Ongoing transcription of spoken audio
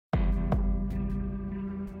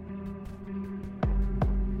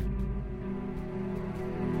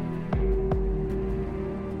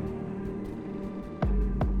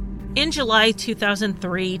In July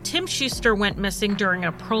 2003, Tim Schuster went missing during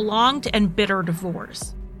a prolonged and bitter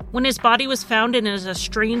divorce. When his body was found in his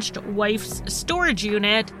estranged wife's storage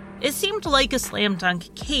unit, it seemed like a slam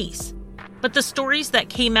dunk case. But the stories that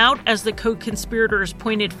came out as the co-conspirators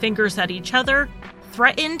pointed fingers at each other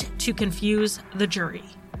threatened to confuse the jury.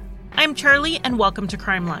 I'm Charlie, and welcome to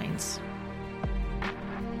Crime Lines.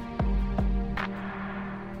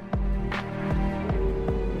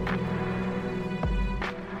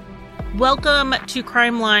 Welcome to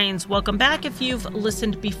Crime Lines. Welcome back if you've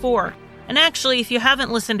listened before. And actually, if you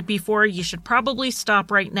haven't listened before, you should probably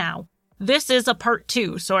stop right now. This is a part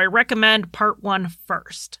 2, so I recommend part 1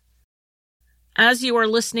 first. As you are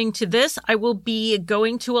listening to this, I will be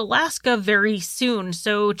going to Alaska very soon,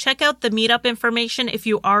 so check out the meetup information if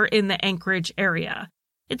you are in the Anchorage area.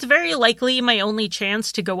 It's very likely my only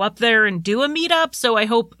chance to go up there and do a meetup, so I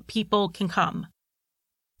hope people can come.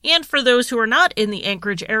 And for those who are not in the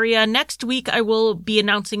Anchorage area, next week I will be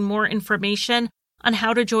announcing more information on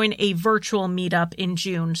how to join a virtual meetup in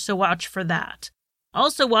June, so watch for that.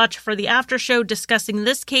 Also watch for the after show discussing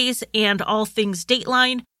this case and all things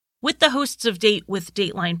Dateline with the hosts of Date with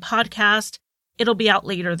Dateline podcast. It'll be out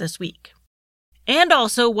later this week. And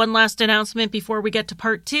also, one last announcement before we get to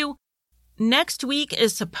part 2. Next week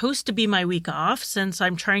is supposed to be my week off since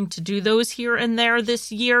I'm trying to do those here and there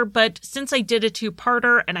this year, but since I did a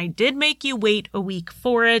 2-parter and I did make you wait a week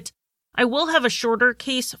for it, I will have a shorter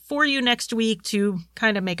case for you next week to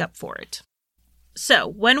kind of make up for it. So,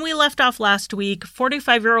 when we left off last week,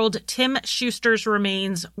 45-year-old Tim Schuster's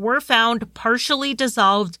remains were found partially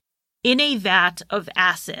dissolved in a vat of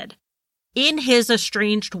acid in his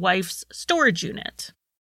estranged wife's storage unit.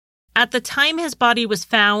 At the time his body was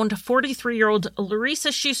found, 43-year-old Larissa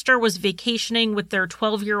Schuster was vacationing with their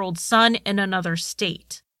 12-year-old son in another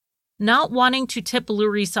state. Not wanting to tip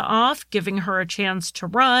Larissa off, giving her a chance to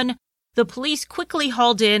run, the police quickly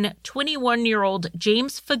hauled in 21-year-old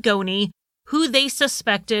James Fagoni, who they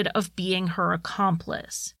suspected of being her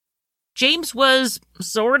accomplice. James was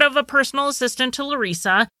sort of a personal assistant to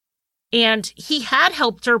Larissa, and he had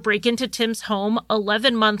helped her break into Tim's home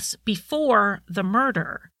 11 months before the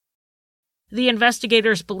murder. The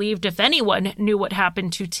investigators believed if anyone knew what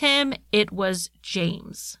happened to Tim, it was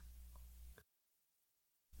James.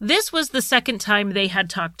 This was the second time they had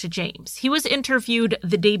talked to James. He was interviewed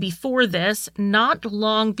the day before this, not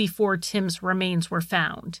long before Tim's remains were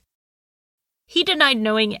found. He denied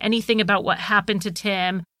knowing anything about what happened to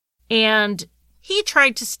Tim, and he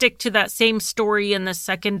tried to stick to that same story in the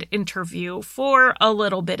second interview for a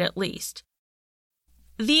little bit at least.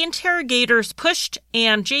 The interrogators pushed,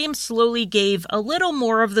 and James slowly gave a little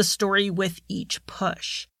more of the story with each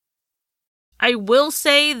push. I will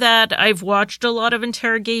say that I've watched a lot of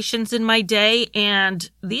interrogations in my day, and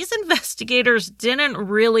these investigators didn't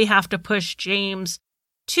really have to push James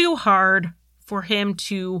too hard for him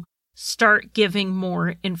to start giving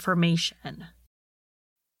more information.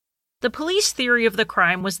 The police theory of the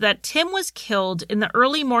crime was that Tim was killed in the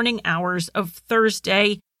early morning hours of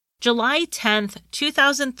Thursday, July 10th,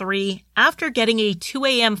 2003, after getting a 2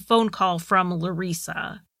 a.m. phone call from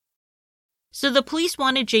Larissa. So the police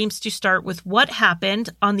wanted James to start with what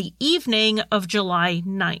happened on the evening of July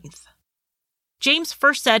 9th. James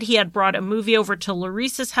first said he had brought a movie over to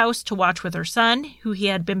Larissa's house to watch with her son, who he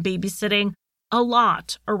had been babysitting a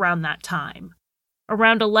lot around that time.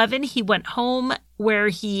 Around 11, he went home where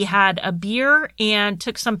he had a beer and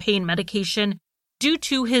took some pain medication due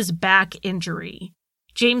to his back injury.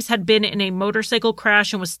 James had been in a motorcycle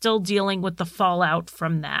crash and was still dealing with the fallout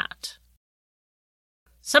from that.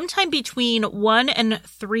 Sometime between 1 and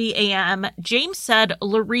 3 a.m., James said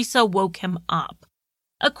Larissa woke him up.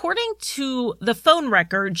 According to the phone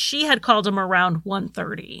record, she had called him around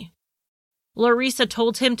 1:30. Larissa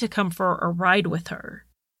told him to come for a ride with her.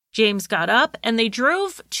 James got up and they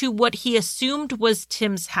drove to what he assumed was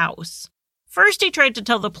Tim's house. First, he tried to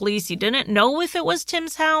tell the police he didn't know if it was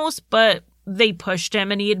Tim's house, but they pushed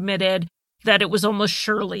him and he admitted that it was almost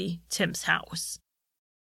surely Tim's house.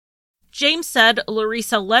 James said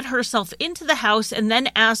Larissa let herself into the house and then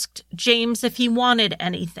asked James if he wanted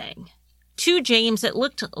anything. To James, it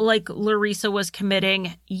looked like Larissa was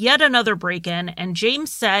committing yet another break-in, and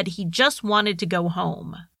James said he just wanted to go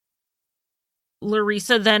home.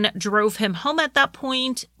 Larissa then drove him home at that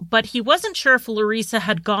point, but he wasn't sure if Larissa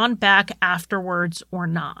had gone back afterwards or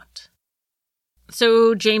not.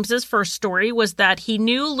 So James's first story was that he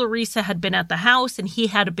knew Larissa had been at the house and he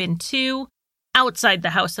had been too, outside the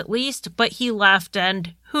house at least, but he left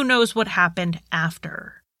and who knows what happened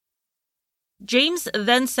after. James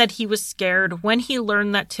then said he was scared when he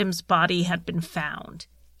learned that Tim's body had been found.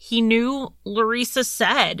 He knew Larissa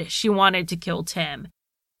said she wanted to kill Tim,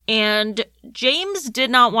 and James did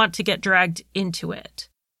not want to get dragged into it.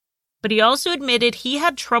 But he also admitted he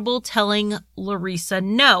had trouble telling Larissa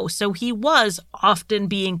no, so he was often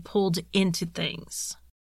being pulled into things.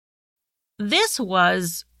 This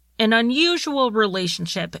was an unusual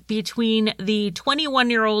relationship between the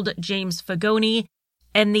 21-year-old James Fagone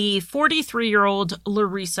and the 43-year-old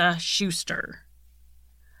Larissa Schuster.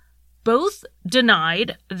 Both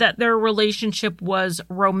denied that their relationship was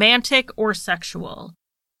romantic or sexual,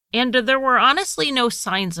 and there were honestly no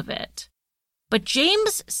signs of it. But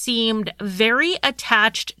James seemed very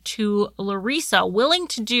attached to Larissa, willing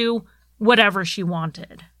to do whatever she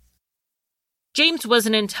wanted. James was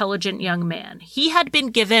an intelligent young man. He had been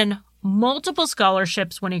given multiple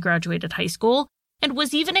scholarships when he graduated high school and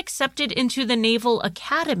was even accepted into the Naval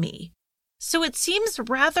Academy. So it seems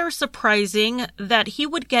rather surprising that he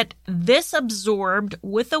would get this absorbed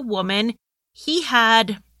with a woman he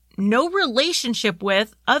had no relationship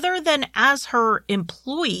with other than as her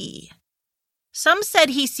employee. Some said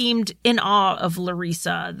he seemed in awe of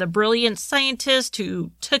Larissa, the brilliant scientist who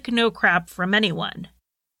took no crap from anyone.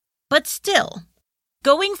 But still,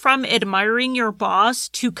 going from admiring your boss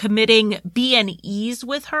to committing B&Es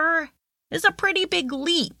with her is a pretty big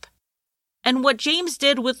leap. And what James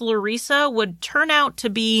did with Larissa would turn out to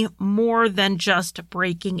be more than just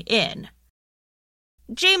breaking in.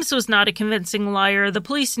 James was not a convincing liar. The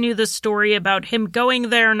police knew the story about him going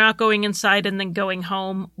there, not going inside, and then going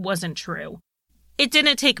home wasn't true. It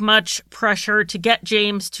didn't take much pressure to get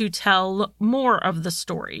James to tell more of the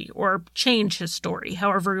story, or change his story,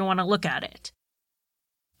 however you want to look at it.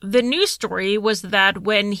 The new story was that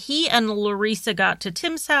when he and Larissa got to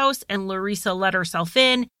Tim's house and Larissa let herself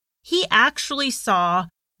in, he actually saw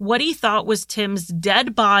what he thought was Tim's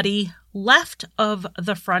dead body left of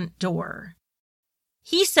the front door.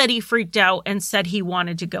 He said he freaked out and said he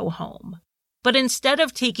wanted to go home. But instead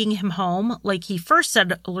of taking him home, like he first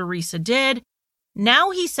said Larissa did,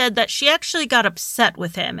 now he said that she actually got upset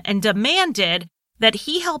with him and demanded that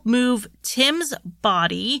he help move Tim's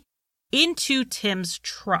body into Tim's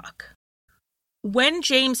truck. When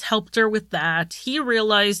James helped her with that, he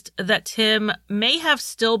realized that Tim may have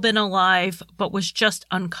still been alive but was just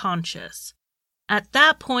unconscious. At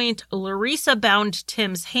that point, Larissa bound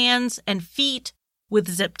Tim's hands and feet with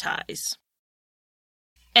zip ties.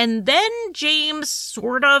 And then James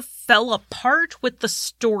sort of fell apart with the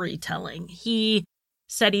storytelling. He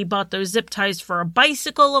said he bought those zip ties for a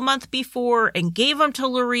bicycle a month before and gave them to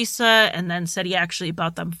Larissa, and then said he actually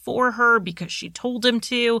bought them for her because she told him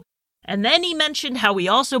to. And then he mentioned how he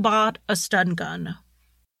also bought a stun gun.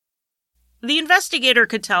 The investigator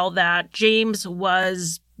could tell that James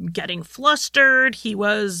was getting flustered. He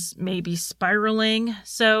was maybe spiraling.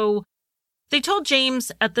 So they told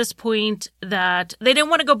James at this point that they didn't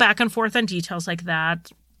want to go back and forth on details like that.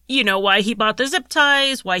 You know, why he bought the zip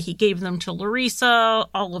ties, why he gave them to Larissa,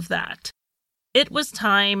 all of that. It was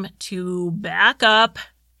time to back up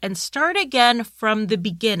and start again from the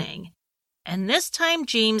beginning. And this time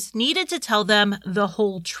James needed to tell them the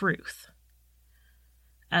whole truth.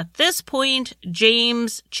 At this point,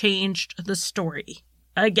 James changed the story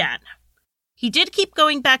again. He did keep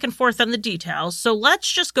going back and forth on the details, so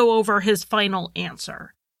let's just go over his final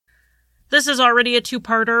answer. This is already a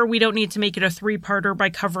two-parter. We don't need to make it a three-parter by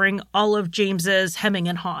covering all of James's hemming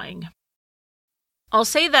and hawing. I'll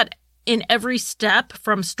say that in every step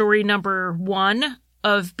from story number 1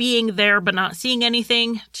 of being there but not seeing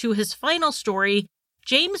anything to his final story,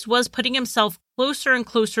 James was putting himself closer and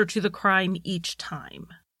closer to the crime each time.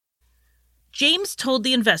 James told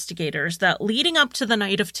the investigators that leading up to the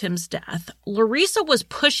night of Tim's death, Larissa was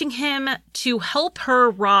pushing him to help her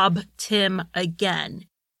rob Tim again.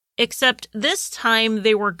 Except this time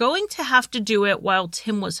they were going to have to do it while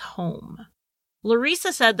Tim was home.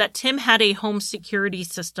 Larissa said that Tim had a home security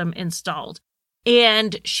system installed,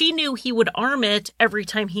 and she knew he would arm it every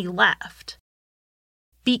time he left.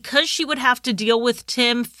 Because she would have to deal with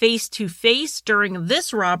Tim face to face during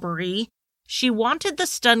this robbery, she wanted the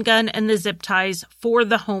stun gun and the zip ties for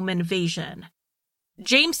the home invasion.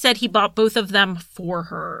 James said he bought both of them for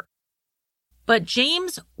her. But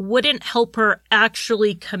James wouldn't help her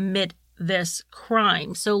actually commit this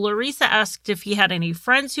crime. So Larissa asked if he had any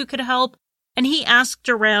friends who could help, and he asked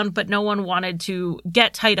around, but no one wanted to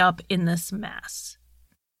get tied up in this mess.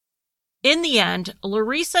 In the end,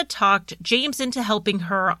 Larissa talked James into helping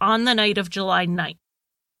her on the night of July 9th.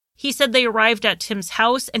 He said they arrived at Tim's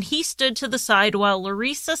house, and he stood to the side while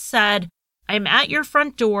Larissa said, "I'm at your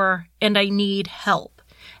front door, and I need help,"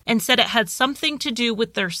 and said it had something to do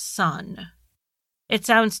with their son. It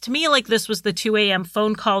sounds to me like this was the 2 a.m.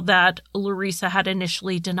 phone call that Larissa had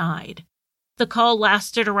initially denied. The call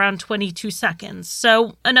lasted around 22 seconds,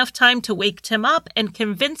 so enough time to wake Tim up and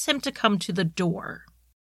convince him to come to the door.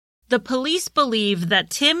 The police believe that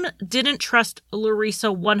Tim didn't trust Larissa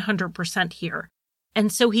 100% here,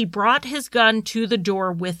 and so he brought his gun to the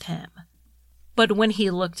door with him. But when he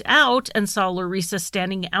looked out and saw Larissa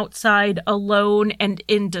standing outside alone and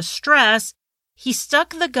in distress, he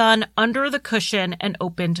stuck the gun under the cushion and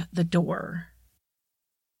opened the door.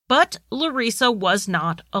 But Larissa was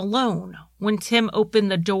not alone. When Tim opened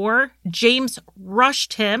the door, James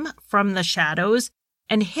rushed him from the shadows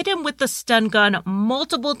and hit him with the stun gun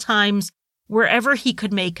multiple times wherever he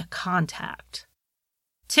could make contact.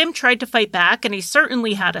 Tim tried to fight back, and he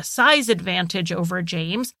certainly had a size advantage over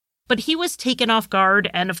James, but he was taken off guard,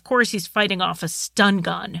 and of course he's fighting off a stun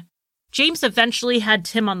gun. James eventually had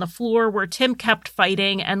Tim on the floor, where Tim kept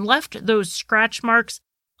fighting and left those scratch marks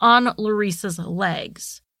on Larissa's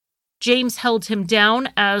legs. James held him down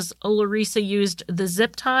as Larissa used the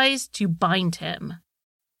zip ties to bind him.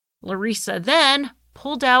 Larissa then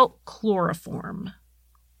pulled out chloroform.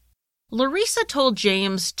 Larissa told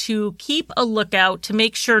James to keep a lookout to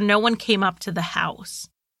make sure no one came up to the house.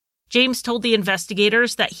 James told the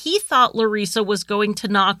investigators that he thought Larissa was going to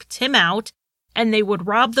knock Tim out and they would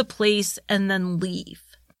rob the place and then leave.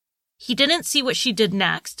 He didn't see what she did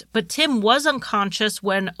next, but Tim was unconscious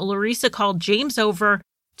when Larissa called James over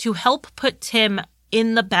to help put Tim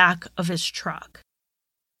in the back of his truck.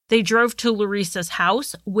 They drove to Larissa's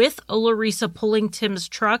house, with Larissa pulling Tim's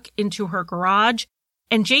truck into her garage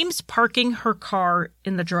and James parking her car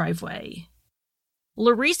in the driveway.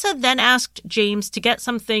 Larissa then asked James to get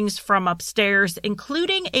some things from upstairs,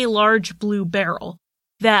 including a large blue barrel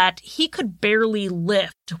that he could barely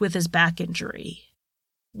lift with his back injury.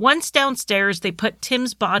 Once downstairs, they put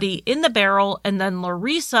Tim's body in the barrel, and then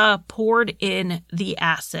Larissa poured in the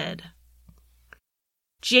acid.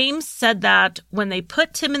 James said that when they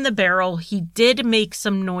put Tim in the barrel, he did make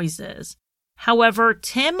some noises. However,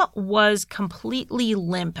 Tim was completely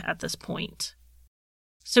limp at this point.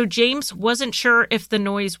 So James wasn't sure if the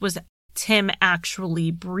noise was Tim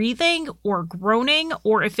actually breathing or groaning,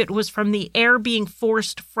 or if it was from the air being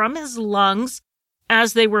forced from his lungs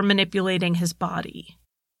as they were manipulating his body.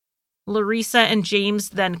 Larissa and James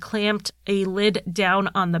then clamped a lid down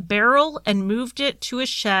on the barrel and moved it to a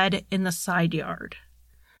shed in the side yard.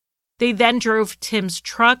 They then drove Tim's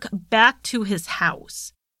truck back to his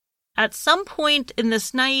house. At some point in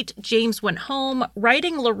this night, James went home,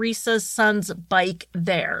 riding Larissa's son's bike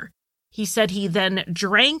there. He said he then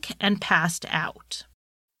drank and passed out.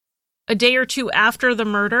 A day or two after the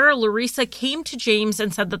murder, Larissa came to James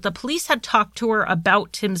and said that the police had talked to her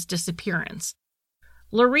about Tim's disappearance.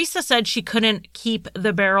 Larissa said she couldn't keep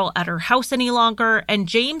the barrel at her house any longer, and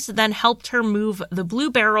James then helped her move the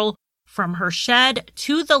blue barrel from her shed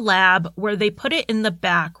to the lab, where they put it in the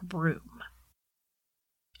back room.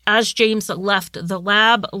 As James left the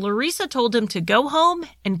lab, Larissa told him to go home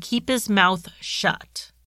and keep his mouth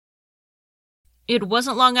shut. It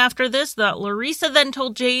wasn't long after this that Larissa then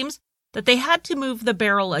told James that they had to move the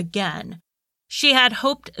barrel again. She had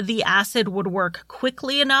hoped the acid would work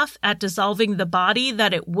quickly enough at dissolving the body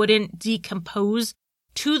that it wouldn't decompose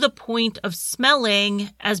to the point of smelling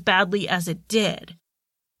as badly as it did.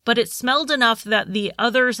 But it smelled enough that the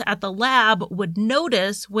others at the lab would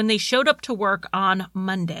notice when they showed up to work on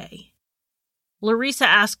Monday. Larissa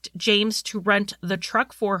asked James to rent the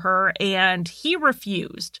truck for her, and he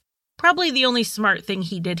refused. Probably the only smart thing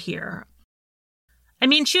he did here. I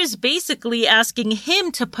mean, she was basically asking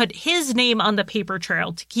him to put his name on the paper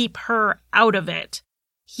trail to keep her out of it.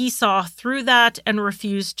 He saw through that and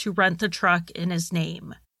refused to rent the truck in his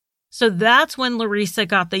name. So that's when Larissa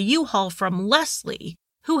got the U-Haul from Leslie,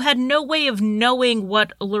 who had no way of knowing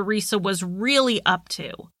what Larissa was really up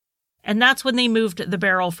to. And that's when they moved the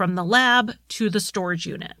barrel from the lab to the storage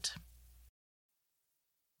unit.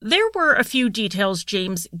 There were a few details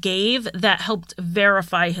James gave that helped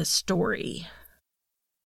verify his story.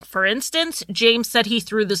 For instance, James said he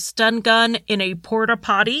threw the stun gun in a porta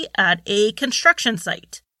potty at a construction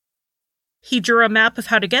site. He drew a map of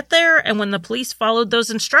how to get there, and when the police followed those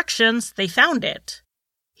instructions, they found it.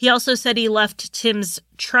 He also said he left Tim's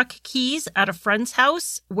truck keys at a friend's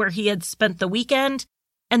house where he had spent the weekend,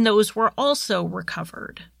 and those were also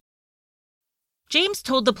recovered. James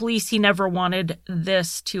told the police he never wanted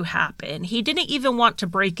this to happen. He didn't even want to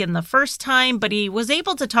break in the first time, but he was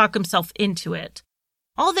able to talk himself into it.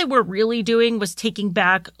 All they were really doing was taking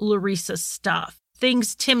back Larissa's stuff,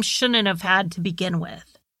 things Tim shouldn't have had to begin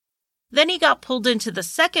with. Then he got pulled into the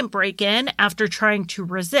second break-in after trying to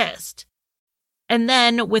resist. And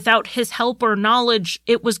then, without his help or knowledge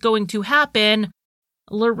it was going to happen,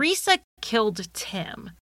 Larissa killed Tim.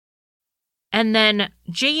 And then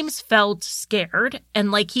James felt scared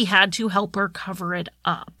and like he had to help her cover it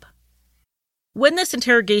up. When this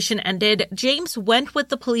interrogation ended, James went with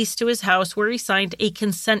the police to his house where he signed a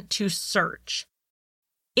consent to search.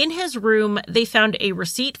 In his room, they found a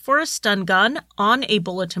receipt for a stun gun on a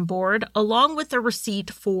bulletin board, along with a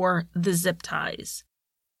receipt for the zip ties.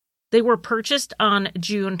 They were purchased on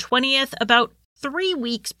June 20th, about 3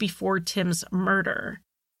 weeks before Tim's murder.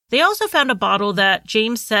 They also found a bottle that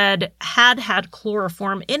James said had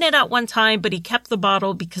chloroform in it at one time, but he kept the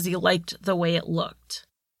bottle because he liked the way it looked.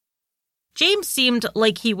 James seemed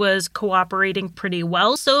like he was cooperating pretty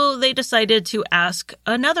well, so they decided to ask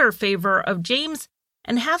another favor of James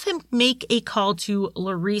and have him make a call to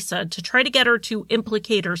Larissa to try to get her to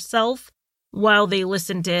implicate herself while they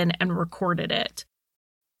listened in and recorded it.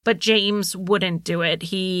 But James wouldn't do it.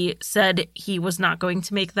 He said he was not going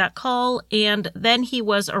to make that call, and then he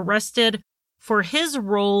was arrested for his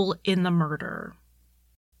role in the murder.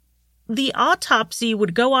 The autopsy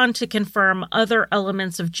would go on to confirm other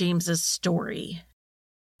elements of James's story.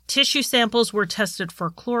 Tissue samples were tested for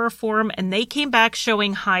chloroform, and they came back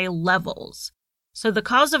showing high levels. So the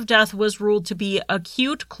cause of death was ruled to be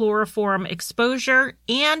acute chloroform exposure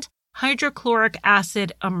and hydrochloric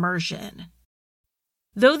acid immersion.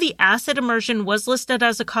 Though the acid immersion was listed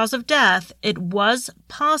as a cause of death, it was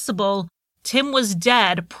possible Tim was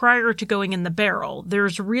dead prior to going in the barrel.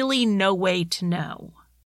 There's really no way to know.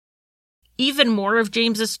 Even more of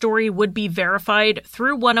James's story would be verified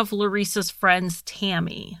through one of Larissa's friends,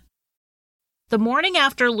 Tammy. The morning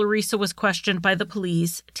after Larissa was questioned by the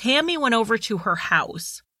police, Tammy went over to her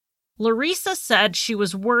house. Larissa said she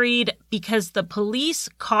was worried because the police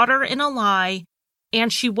caught her in a lie,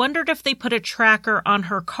 and she wondered if they put a tracker on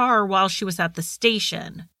her car while she was at the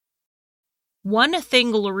station. One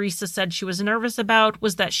thing Larissa said she was nervous about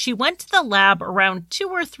was that she went to the lab around 2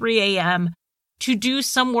 or 3 a.m. to do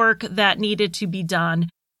some work that needed to be done,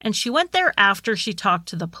 and she went there after she talked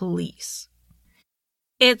to the police.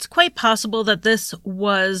 It's quite possible that this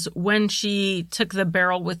was when she took the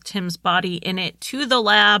barrel with Tim's body in it to the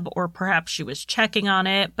lab, or perhaps she was checking on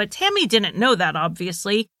it, but Tammy didn't know that,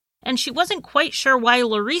 obviously, and she wasn't quite sure why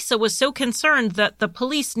Larissa was so concerned that the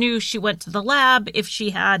police knew she went to the lab if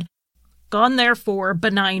she had gone there for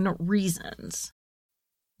benign reasons.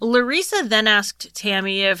 Larissa then asked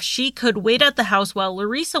Tammy if she could wait at the house while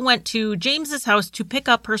Larissa went to James's house to pick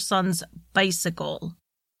up her son's bicycle.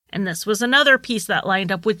 And this was another piece that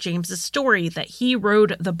lined up with James's story, that he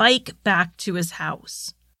rode the bike back to his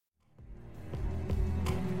house.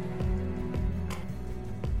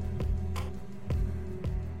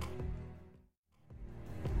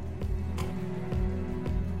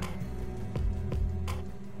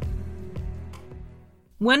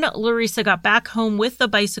 When Larissa got back home with the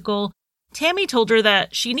bicycle, Tammy told her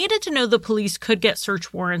that she needed to know the police could get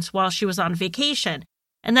search warrants while she was on vacation,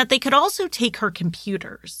 and that they could also take her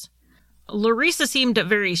computers. Larissa seemed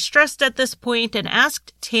very stressed at this point and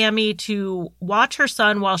asked Tammy to watch her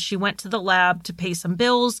son while she went to the lab to pay some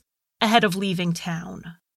bills ahead of leaving town.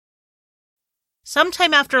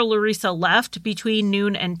 Sometime after Larissa left, between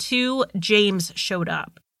noon and 2, James showed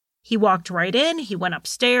up. He walked right in, he went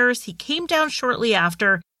upstairs, he came down shortly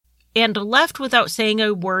after, and left without saying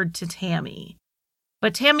a word to Tammy.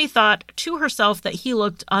 But Tammy thought to herself that he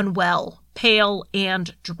looked unwell, pale,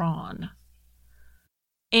 and drawn.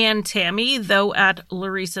 And Tammy, though at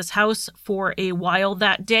Larissa's house for a while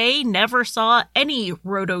that day, never saw any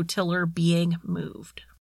rototiller being moved.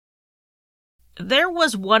 There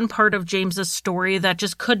was one part of James's story that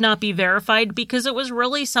just could not be verified because it was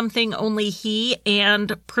really something only he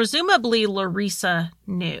and presumably Larissa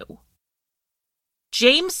knew.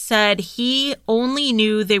 James said he only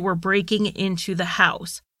knew they were breaking into the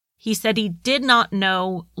house. He said he did not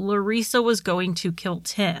know Larissa was going to kill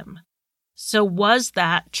Tim. So was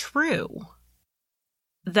that true?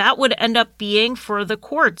 That would end up being for the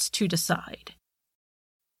courts to decide.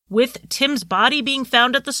 With Tim's body being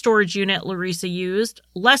found at the storage unit Larissa used,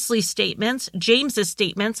 Leslie's statements, James's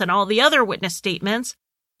statements, and all the other witness statements,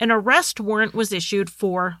 an arrest warrant was issued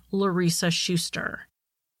for Larissa Schuster.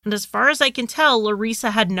 And as far as I can tell,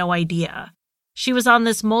 Larissa had no idea. She was on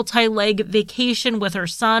this multi-leg vacation with her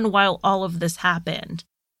son while all of this happened.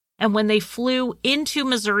 And when they flew into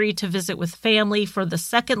Missouri to visit with family for the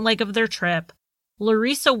second leg of their trip,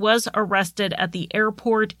 Larissa was arrested at the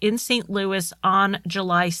airport in St. Louis on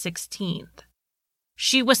July 16th.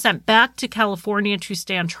 She was sent back to California to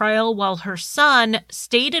stand trial while her son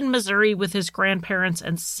stayed in Missouri with his grandparents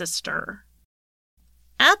and sister.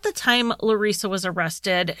 At the time Larissa was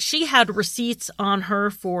arrested, she had receipts on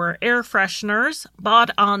her for air fresheners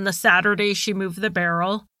bought on the Saturday she moved the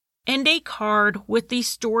barrel, and a card with the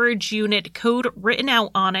storage unit code written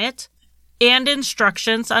out on it, and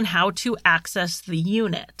instructions on how to access the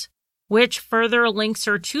unit, which further links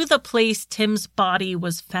her to the place Tim's body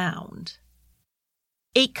was found.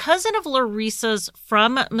 A cousin of Larissa's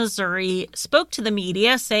from Missouri spoke to the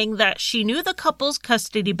media saying that she knew the couple's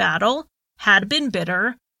custody battle had been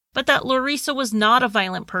bitter, but that Larissa was not a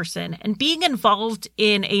violent person, and being involved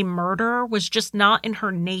in a murder was just not in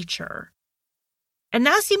her nature. And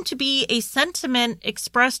that seemed to be a sentiment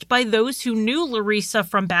expressed by those who knew Larissa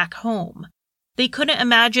from back home. They couldn't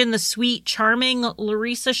imagine the sweet, charming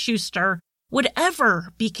Larissa Schuster would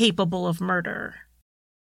ever be capable of murder.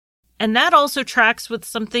 And that also tracks with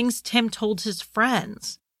some things Tim told his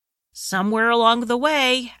friends. Somewhere along the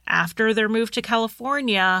way, after their move to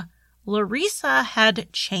California, Larissa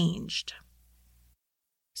had changed.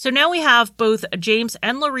 So now we have both James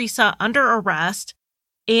and Larissa under arrest,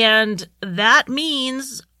 and that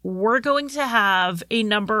means we're going to have a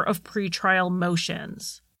number of pretrial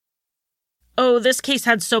motions. Oh, this case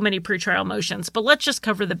had so many pretrial motions, but let's just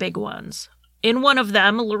cover the big ones. In one of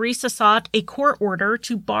them, Larissa sought a court order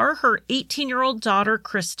to bar her 18-year-old daughter,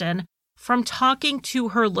 Kristen, from talking to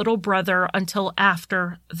her little brother until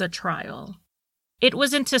after the trial. It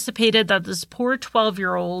was anticipated that this poor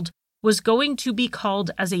 12-year-old was going to be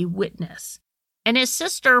called as a witness, and his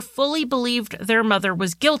sister fully believed their mother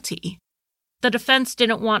was guilty. The defense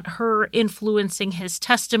didn't want her influencing his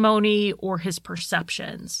testimony or his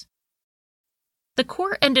perceptions. The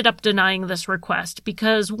court ended up denying this request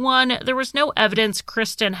because, one, there was no evidence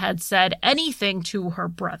Kristen had said anything to her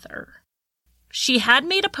brother. She had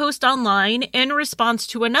made a post online in response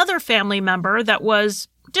to another family member that was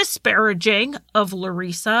disparaging of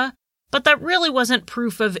Larissa, but that really wasn't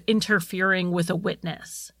proof of interfering with a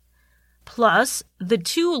witness. Plus, the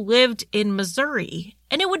two lived in Missouri,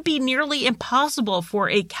 and it would be nearly impossible for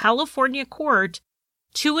a California court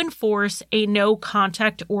to enforce a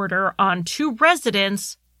no-contact order on two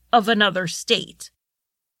residents of another state.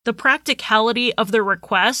 The practicality of the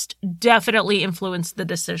request definitely influenced the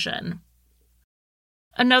decision.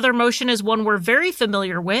 Another motion is one we're very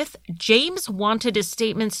familiar with. James wanted his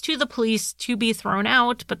statements to the police to be thrown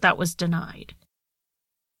out, but that was denied.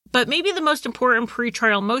 But maybe the most important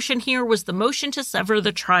pretrial motion here was the motion to sever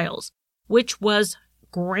the trials, which was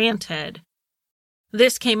granted.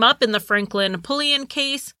 This came up in the Franklin Pulliam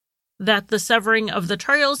case, that the severing of the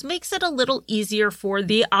trials makes it a little easier for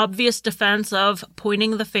the obvious defense of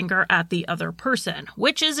pointing the finger at the other person,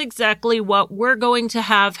 which is exactly what we're going to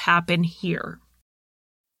have happen here.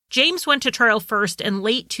 James went to trial first in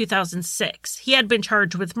late 2006. He had been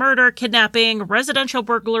charged with murder, kidnapping, residential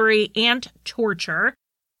burglary, and torture,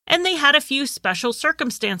 and they had a few special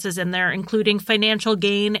circumstances in there, including financial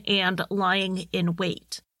gain and lying in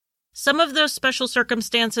wait. Some of those special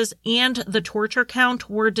circumstances and the torture count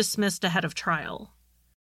were dismissed ahead of trial.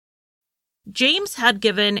 James had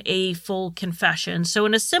given a full confession, so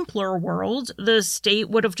in a simpler world, the state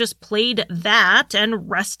would have just played that and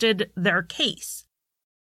rested their case.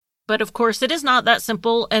 But of course, it is not that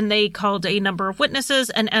simple, and they called a number of witnesses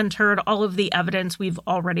and entered all of the evidence we've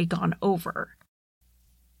already gone over.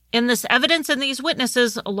 And this evidence and these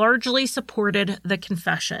witnesses largely supported the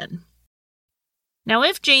confession. Now,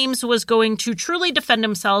 if James was going to truly defend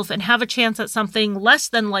himself and have a chance at something less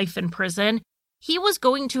than life in prison, he was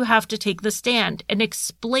going to have to take the stand and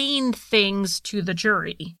explain things to the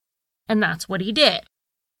jury. And that's what he did.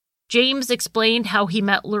 James explained how he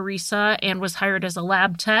met Larissa and was hired as a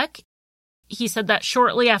lab tech. He said that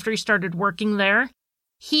shortly after he started working there,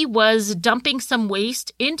 he was dumping some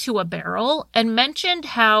waste into a barrel and mentioned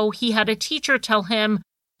how he had a teacher tell him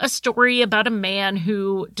a story about a man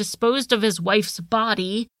who disposed of his wife's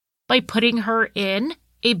body by putting her in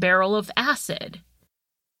a barrel of acid.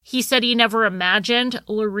 He said he never imagined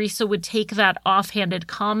Larissa would take that offhanded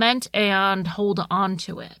comment and hold on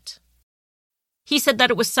to it. He said that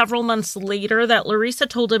it was several months later that Larissa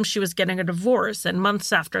told him she was getting a divorce, and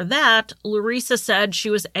months after that, Larissa said she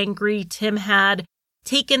was angry Tim had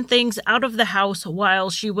taken things out of the house while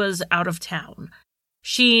she was out of town.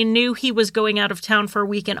 She knew he was going out of town for a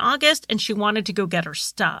week in August, and she wanted to go get her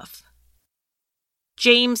stuff.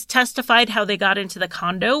 James testified how they got into the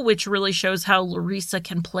condo, which really shows how Larissa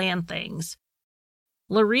can plan things.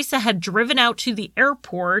 Larissa had driven out to the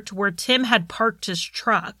airport where Tim had parked his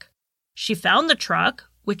truck. She found the truck,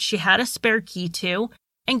 which she had a spare key to,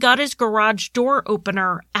 and got his garage door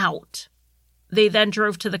opener out. They then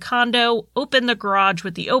drove to the condo, opened the garage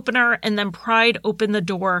with the opener, and then pried open the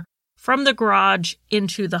door from the garage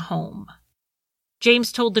into the home.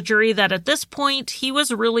 James told the jury that at this point, he was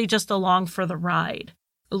really just along for the ride.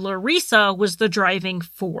 Larissa was the driving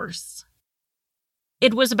force.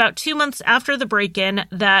 It was about 2 months after the break-in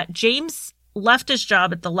that James left his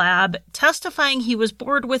job at the lab, testifying he was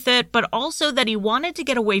bored with it, but also that he wanted to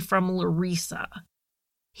get away from Larissa.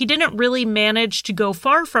 He didn't really manage to go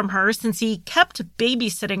far from her since he kept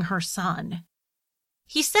babysitting her son.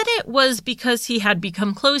 He said it was because he had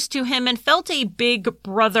become close to him and felt a big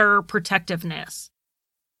brother protectiveness.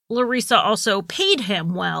 Larissa also paid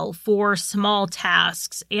him well for small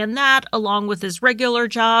tasks, and that, along with his regular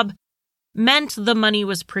job, meant the money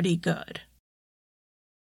was pretty good.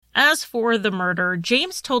 As for the murder,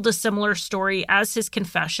 James told a similar story as his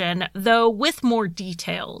confession, though with more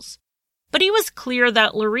details. But he was clear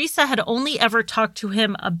that Larissa had only ever talked to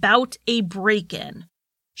him about a break-in.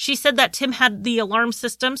 She said that Tim had the alarm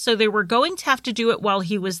system, so they were going to have to do it while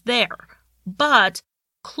he was there. But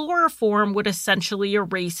chloroform would essentially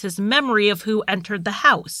erase his memory of who entered the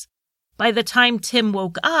house. By the time Tim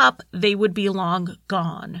woke up, they would be long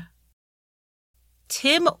gone.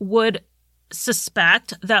 Tim would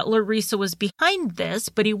suspect that Larissa was behind this,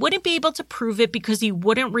 but he wouldn't be able to prove it because he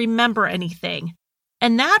wouldn't remember anything.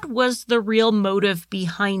 And that was the real motive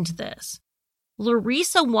behind this.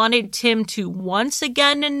 Larissa wanted Tim to once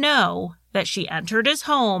again know that she entered his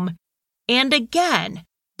home and again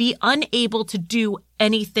be unable to do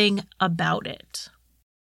anything about it.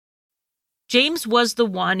 James was the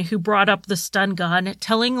one who brought up the stun gun,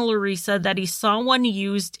 telling Larissa that he saw one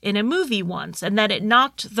used in a movie once and that it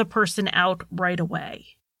knocked the person out right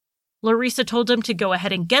away. Larissa told him to go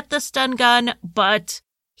ahead and get the stun gun, but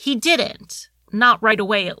he didn't. Not right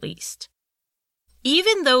away, at least.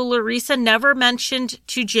 Even though Larissa never mentioned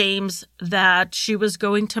to James that she was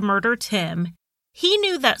going to murder Tim, he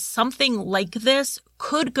knew that something like this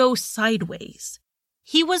could go sideways.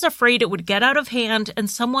 He was afraid it would get out of hand and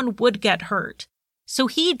someone would get hurt, so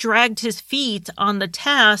he dragged his feet on the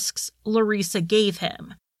tasks Larissa gave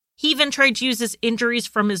him. He even tried to use his injuries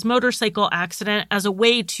from his motorcycle accident as a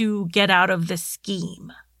way to get out of the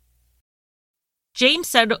scheme. James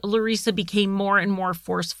said Larissa became more and more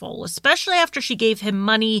forceful, especially after she gave him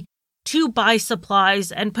money to buy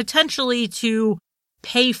supplies and potentially to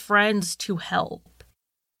pay friends to help.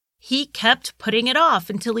 He kept putting it off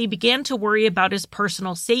until he began to worry about his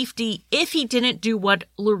personal safety if he didn't do what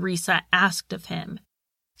Larissa asked of him.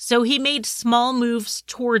 So he made small moves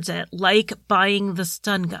towards it, like buying the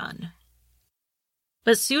stun gun.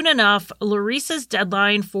 But soon enough, Larissa's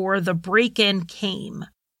deadline for the break-in came.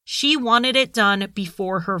 She wanted it done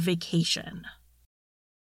before her vacation.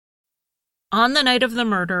 On the night of the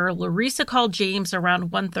murder, Larissa called James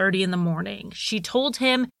around 1:30 in the morning. She told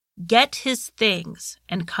him, "Get his things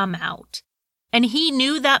and come out." And he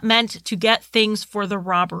knew that meant to get things for the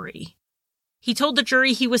robbery. He told the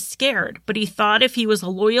jury he was scared, but he thought if he was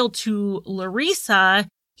loyal to Larissa,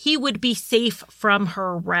 he would be safe from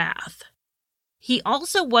her wrath. He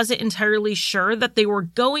also wasn't entirely sure that they were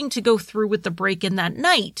going to go through with the break-in that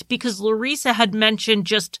night because Larissa had mentioned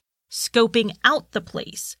just scoping out the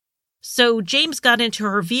place. So James got into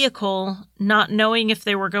her vehicle, not knowing if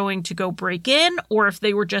they were going to go break in or if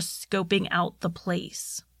they were just scoping out the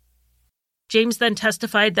place. James then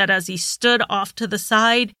testified that as he stood off to the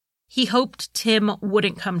side, he hoped Tim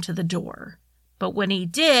wouldn't come to the door. But when he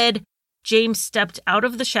did, James stepped out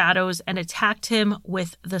of the shadows and attacked him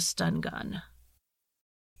with the stun gun.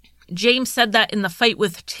 James said that in the fight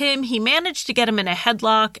with Tim, he managed to get him in a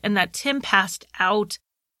headlock and that Tim passed out.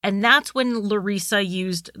 And that's when Larissa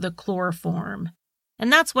used the chloroform.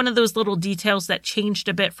 And that's one of those little details that changed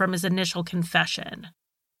a bit from his initial confession.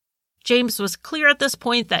 James was clear at this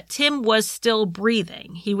point that Tim was still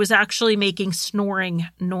breathing. He was actually making snoring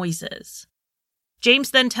noises.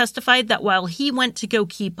 James then testified that while he went to go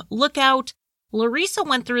keep lookout, Larissa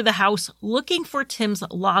went through the house looking for Tim's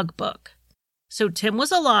logbook. So Tim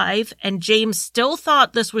was alive, and James still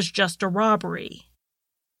thought this was just a robbery.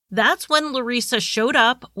 That's when Larissa showed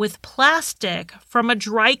up with plastic from a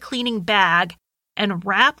dry cleaning bag and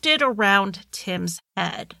wrapped it around Tim's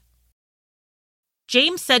head.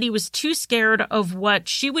 James said he was too scared of what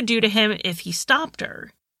she would do to him if he stopped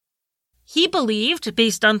her. He believed,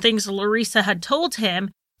 based on things Larissa had told him,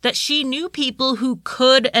 that she knew people who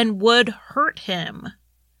could and would hurt him.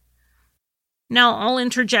 Now, I'll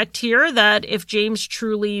interject here that if James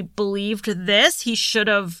truly believed this, he should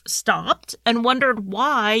have stopped and wondered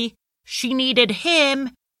why she needed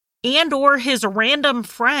him and or his random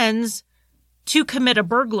friends to commit a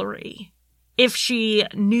burglary if she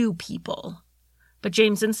knew people. But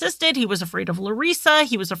James insisted he was afraid of Larissa,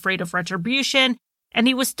 he was afraid of retribution, and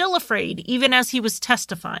he was still afraid even as he was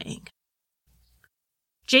testifying.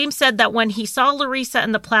 James said that when he saw Larissa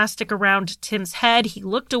and the plastic around Tim's head, he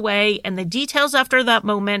looked away, and the details after that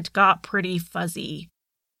moment got pretty fuzzy.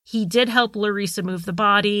 He did help Larissa move the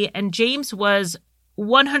body, and James was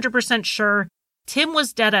 100% sure Tim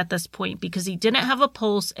was dead at this point because he didn't have a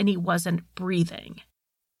pulse and he wasn't breathing.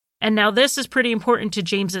 And now this is pretty important to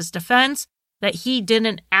James's defense, that he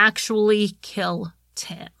didn't actually kill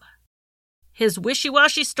Tim. His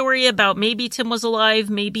wishy-washy story about maybe Tim was alive,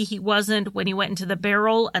 maybe he wasn't when he went into the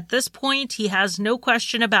barrel, at this point, he has no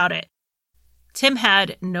question about it. Tim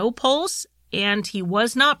had no pulse, and he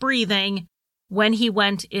was not breathing when he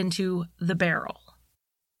went into the barrel.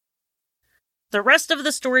 The rest of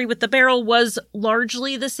the story with the barrel was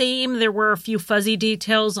largely the same. There were a few fuzzy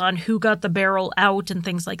details on who got the barrel out and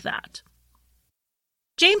things like that.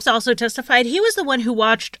 James also testified he was the one who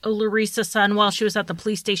watched Larissa's son while she was at the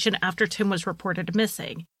police station after Tim was reported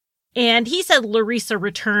missing. And he said Larissa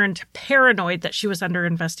returned paranoid that she was under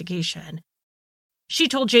investigation. She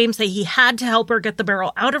told James that he had to help her get the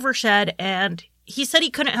barrel out of her shed, and he said he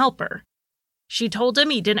couldn't help her. She told him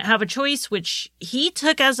he didn't have a choice, which he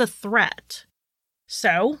took as a threat.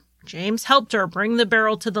 So, James helped her bring the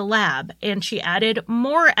barrel to the lab, and she added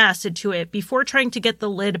more acid to it before trying to get the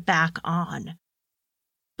lid back on.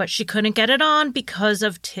 But she couldn't get it on because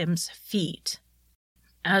of Tim's feet.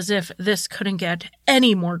 As if this couldn't get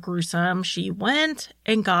any more gruesome, she went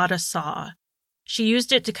and got a saw. She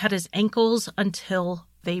used it to cut his ankles until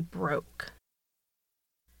they broke.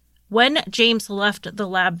 When James left the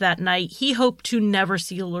lab that night, he hoped to never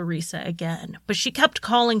see Larissa again, but she kept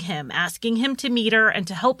calling him, asking him to meet her and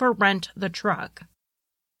to help her rent the truck.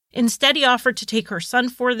 Instead, he offered to take her son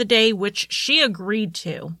for the day, which she agreed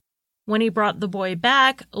to. When he brought the boy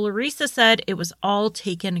back, Larissa said it was all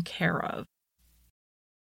taken care of.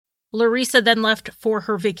 Larissa then left for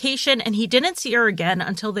her vacation, and he didn't see her again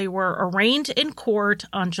until they were arraigned in court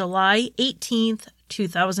on July 18th,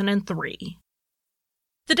 2003.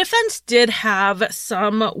 The defense did have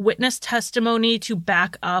some witness testimony to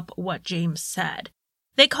back up what James said.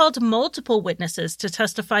 They called multiple witnesses to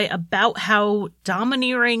testify about how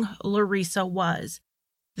domineering Larissa was.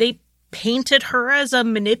 They painted her as a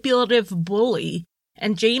manipulative bully,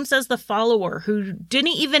 and James as the follower who didn't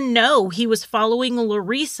even know he was following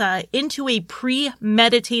Larissa into a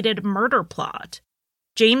premeditated murder plot.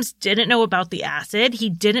 James didn't know about the acid. He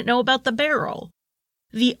didn't know about the barrel.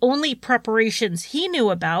 The only preparations he knew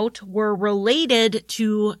about were related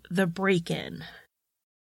to the break-in.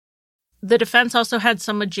 The defense also had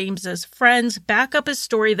some of James's friends back up his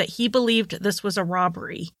story that he believed this was a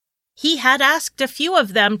robbery. He had asked a few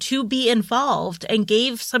of them to be involved and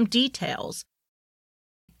gave some details.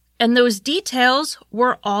 And those details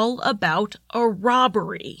were all about a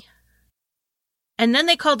robbery. And then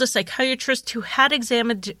they called a psychiatrist who had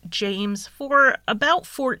examined James for about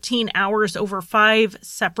 14 hours over 5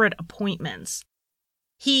 separate appointments.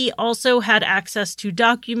 He also had access to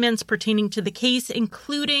documents pertaining to the case,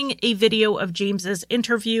 including a video of James's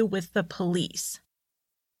interview with the police.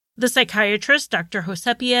 The psychiatrist, Dr.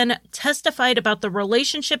 Hovsepian, testified about the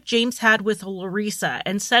relationship James had with Larissa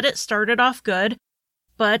and said it started off good,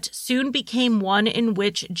 but soon became one in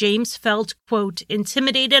which James felt, quote,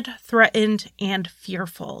 intimidated, threatened, and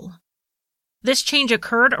fearful. This change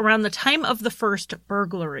occurred around the time of the first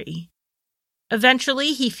burglary.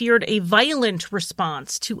 Eventually, he feared a violent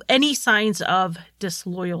response to any signs of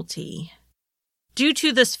disloyalty. Due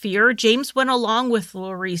to this fear, James went along with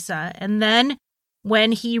Larissa, and then,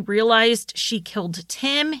 when he realized she killed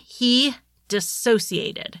Tim, he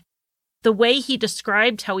dissociated. The way he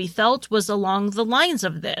described how he felt was along the lines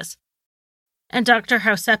of this. And Dr.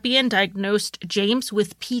 Hovsepian diagnosed James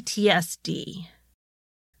with PTSD.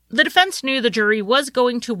 The defense knew the jury was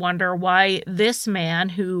going to wonder why this man,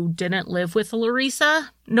 who didn't live with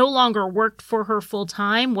Larissa, no longer worked for her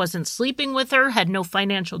full-time, wasn't sleeping with her, had no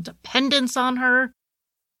financial dependence on her,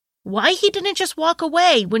 why he didn't just walk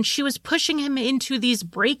away when she was pushing him into these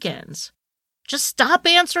break-ins. Just stop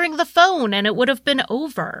answering the phone and it would have been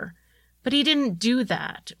over. But he didn't do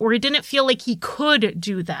that, or he didn't feel like he could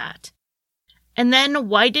do that. And then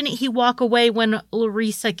why didn't he walk away when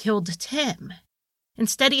Larissa killed Tim?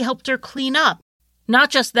 Instead, he helped her clean up.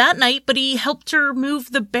 Not just that night, but he helped her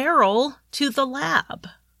move the barrel to the lab.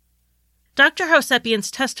 Dr.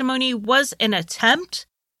 Hovsepian's testimony was an attempt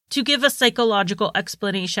to give a psychological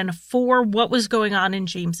explanation for what was going on in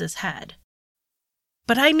James's head.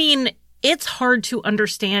 But I mean, it's hard to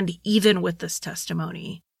understand even with this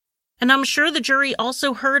testimony. And I'm sure the jury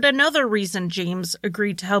also heard another reason James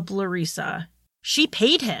agreed to help Larissa. She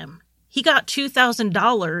paid him. He got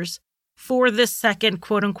 $2,000 for this second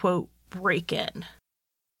quote-unquote break-in.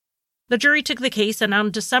 The jury took the case, and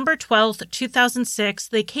on December 12, 2006,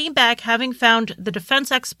 they came back having found the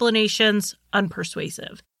defense explanations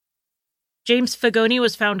unpersuasive. James Fagoni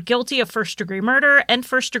was found guilty of first-degree murder and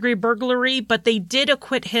first-degree burglary, but they did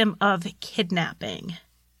acquit him of kidnapping.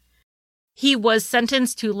 He was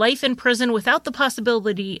sentenced to life in prison without the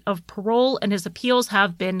possibility of parole, and his appeals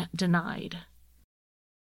have been denied.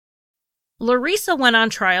 Larissa went on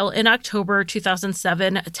trial in October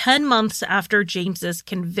 2007, 10 months after James's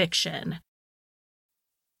conviction.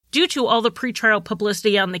 Due to all the pretrial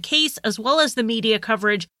publicity on the case, as well as the media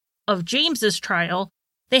coverage of James's trial,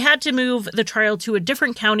 they had to move the trial to a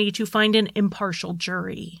different county to find an impartial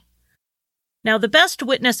jury. Now, the best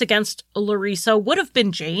witness against Larissa would have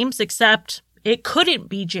been James, except it couldn't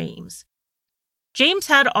be James. James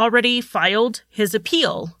had already filed his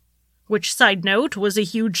appeal, which, side note, was a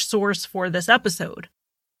huge source for this episode.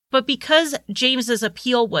 But because James's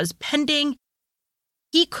appeal was pending,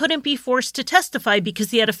 he couldn't be forced to testify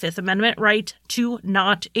because he had a Fifth Amendment right to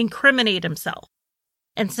not incriminate himself.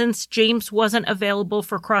 And since James wasn't available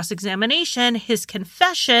for cross-examination, his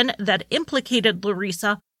confession that implicated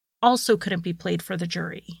Larissa also couldn't be played for the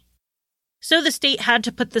jury. So the state had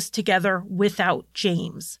to put this together without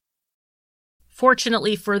James.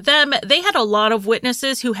 Fortunately for them, they had a lot of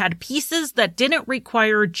witnesses who had pieces that didn't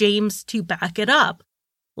require James to back it up,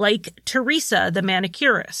 like Teresa, the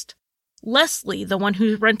manicurist, Leslie, the one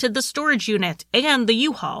who rented the storage unit and the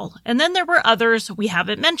U-Haul, and then there were others we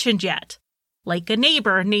haven't mentioned yet, like a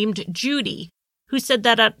neighbor named Judy, who said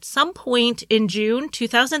that at some point in June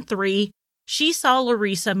 2003, she saw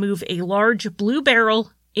Larissa move a large blue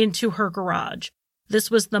barrel into her garage. This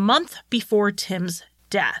was the month before Tim's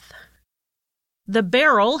death. The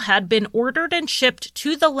barrel had been ordered and shipped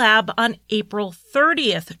to the lab on April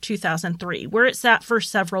 30th, 2003, where it sat for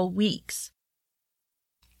several weeks.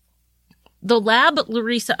 The lab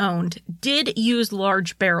Larissa owned did use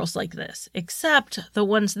large barrels like this, except the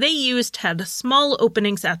ones they used had small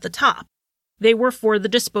openings at the top. They were for the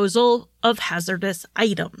disposal of hazardous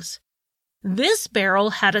items. This barrel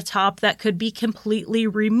had a top that could be completely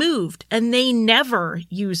removed, and they never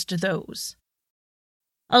used those.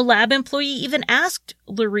 A lab employee even asked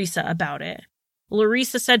Larissa about it.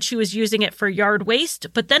 Larissa said she was using it for yard waste,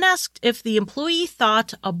 but then asked if the employee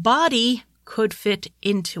thought a body could fit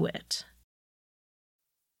into it.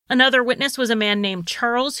 Another witness was a man named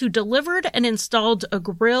Charles, who delivered and installed a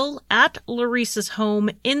grill at Larissa's home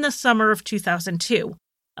in the summer of 2002,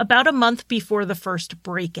 about a month before the first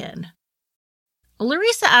break-in.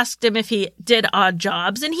 Larissa asked him if he did odd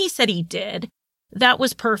jobs, and he said he did. That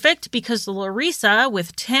was perfect because Larissa,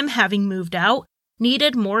 with Tim having moved out,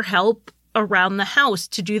 needed more help around the house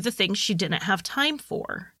to do the things she didn't have time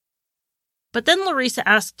for. But then Larissa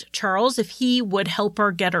asked Charles if he would help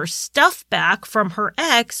her get her stuff back from her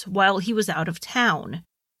ex while he was out of town.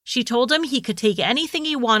 She told him he could take anything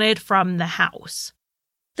he wanted from the house.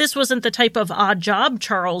 This wasn't the type of odd job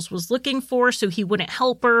Charles was looking for, so he wouldn't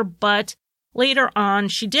help her, but later on,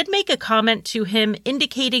 she did make a comment to him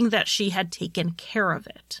indicating that she had taken care of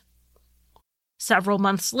it. Several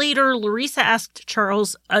months later, Larissa asked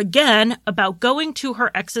Charles again about going to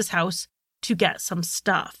her ex's house to get some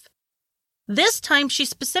stuff. This time, she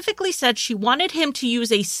specifically said she wanted him to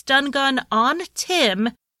use a stun gun on Tim,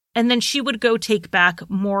 and then she would go take back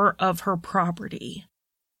more of her property.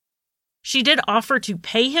 She did offer to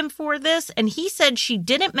pay him for this, and he said she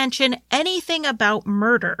didn't mention anything about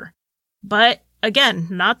murder. But, again,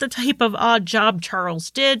 not the type of odd job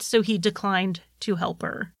Charles did, so he declined to help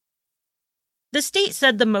her. The state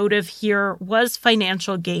said the motive here was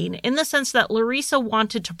financial gain, in the sense that Larissa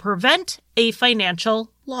wanted to prevent a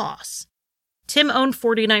financial loss. Tim owned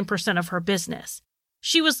 49% of her business.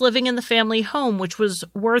 She was living in the family home, which was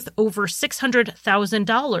worth over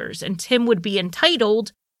 $600,000, and Tim would be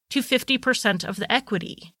entitled to 50% of the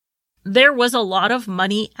equity. There was a lot of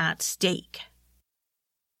money at stake.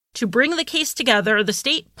 To bring the case together, the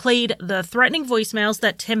state played the threatening voicemails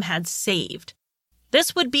that Tim had saved.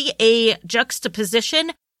 This would be a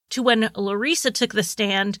juxtaposition to when Larissa took the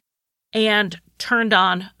stand and turned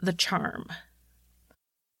on the charm.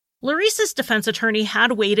 Larissa's defense attorney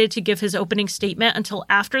had waited to give his opening statement until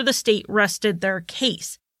after the state rested their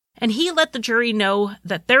case, and he let the jury know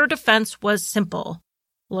that their defense was simple.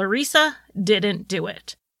 Larissa didn't do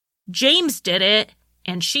it. James did it,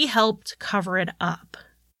 and she helped cover it up.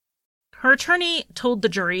 Her attorney told the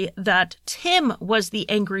jury that Tim was the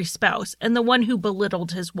angry spouse and the one who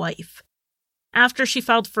belittled his wife. After she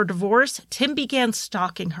filed for divorce, Tim began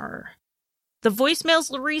stalking her. The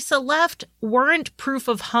voicemails Larissa left weren't proof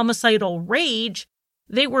of homicidal rage.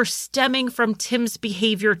 They were stemming from Tim's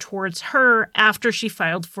behavior towards her after she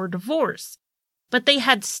filed for divorce, but they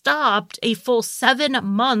had stopped a full 7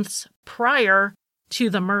 months prior to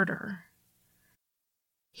the murder.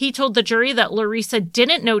 He told the jury that Larissa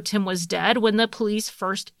didn't know Tim was dead when the police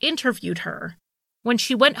first interviewed her. When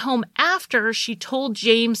she went home after, she told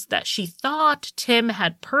James that she thought Tim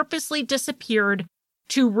had purposely disappeared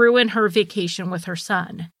to ruin her vacation with her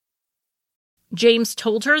son. James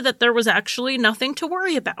told her that there was actually nothing to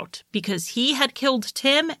worry about because he had killed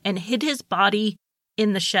Tim and hid his body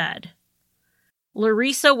in the shed.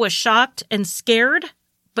 Larissa was shocked and scared,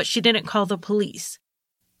 but she didn't call the police.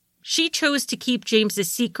 She chose to keep James's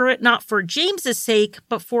secret, not for James's sake,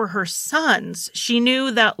 but for her son's. She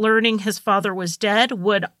knew that learning his father was dead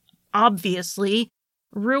would obviously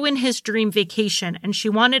ruin his dream vacation, and she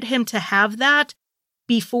wanted him to have that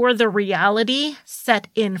before the reality set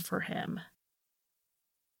in for him.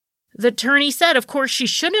 The attorney said, of course, she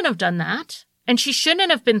shouldn't have done that, and she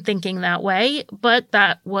shouldn't have been thinking that way, but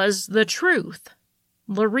that was the truth.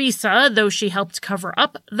 Larissa, though she helped cover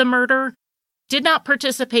up the murder, did not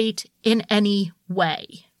participate in any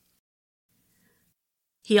way.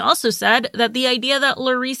 He also said that the idea that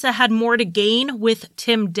Larissa had more to gain with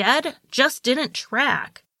Tim dead just didn't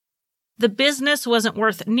track. The business wasn't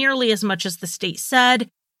worth nearly as much as the state said,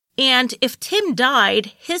 and if Tim died,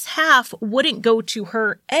 his half wouldn't go to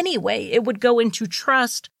her anyway. It would go into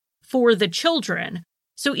trust for the children.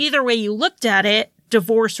 So either way you looked at it,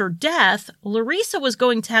 divorce or death, Larissa was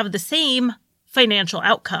going to have the same financial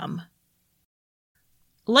outcome.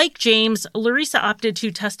 Like James, Larissa opted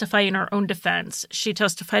to testify in her own defense. She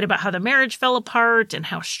testified about how the marriage fell apart and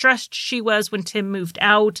how stressed she was when Tim moved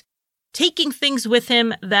out, taking things with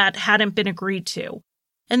him that hadn't been agreed to.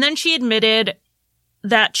 And then she admitted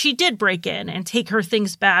that she did break in and take her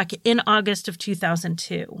things back in August of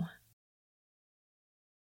 2002.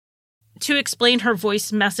 To explain her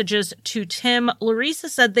voice messages to Tim, Larissa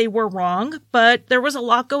said they were wrong, but there was a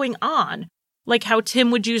lot going on, like how Tim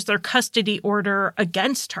would use their custody order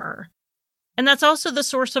against her. And that's also the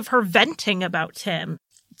source of her venting about Tim,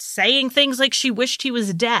 saying things like she wished he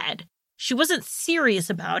was dead. She wasn't serious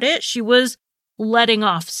about it. She was letting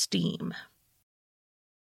off steam.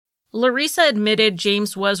 Larissa admitted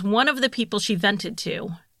James was one of the people she vented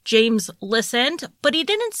to. James listened, but he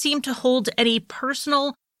didn't seem to hold any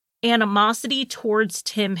personal animosity towards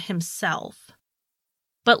Tim himself.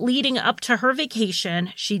 But leading up to her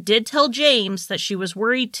vacation, she did tell James that she was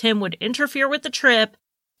worried Tim would interfere with the trip,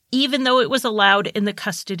 even though it was allowed in the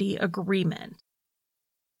custody agreement.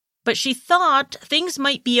 But she thought things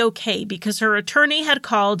might be okay because her attorney had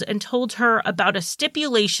called and told her about a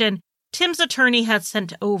stipulation Tim's attorney had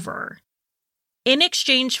sent over. In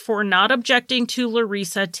exchange for not objecting to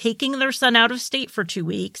Larissa taking their son out of state for 2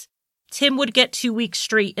 weeks, Tim would get 2 weeks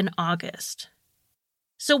straight in August.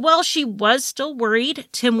 So while she was still worried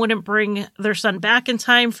Tim wouldn't bring their son back in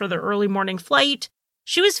time for the early morning flight,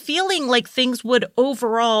 she was feeling like things would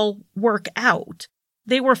overall work out.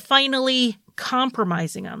 They were finally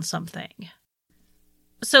compromising on something.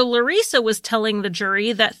 So Larissa was telling the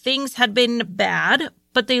jury that things had been bad,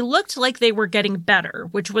 but they looked like they were getting better,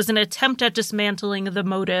 which was an attempt at dismantling the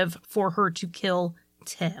motive for her to kill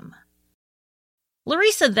Tim.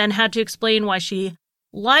 Larissa then had to explain why she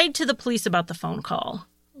lied to the police about the phone call.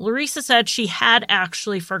 Larissa said she had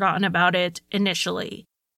actually forgotten about it initially.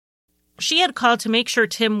 She had called to make sure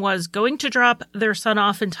Tim was going to drop their son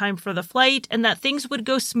off in time for the flight and that things would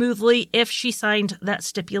go smoothly if she signed that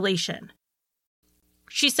stipulation.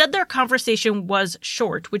 She said their conversation was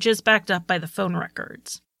short, which is backed up by the phone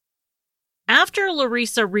records. After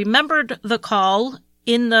Larissa remembered the call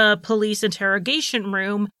in the police interrogation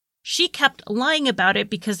room, she kept lying about it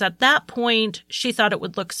because at that point, she thought it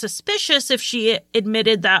would look suspicious if she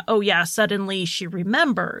admitted that, oh yeah, suddenly she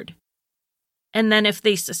remembered. And then if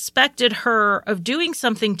they suspected her of doing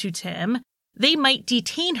something to Tim, they might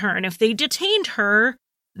detain her. And if they detained her,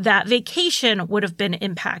 that vacation would have been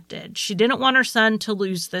impacted. She didn't want her son to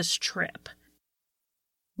lose this trip.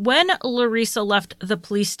 When Larissa left the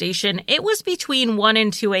police station, it was between 1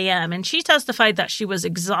 and 2 a.m., and she testified that she was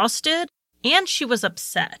exhausted and she was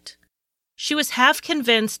upset. She was half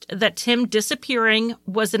convinced that Tim disappearing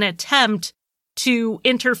was an attempt to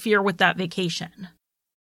interfere with that vacation.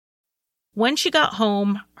 When she got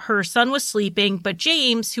home, her son was sleeping, but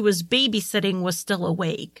James, who was babysitting, was still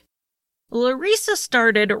awake. Larissa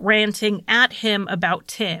started ranting at him about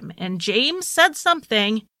Tim, and James said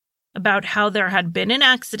something about how there had been an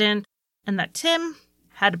accident and that Tim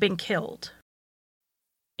had been killed.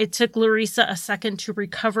 It took Larissa a second to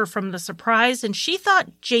recover from the surprise, and she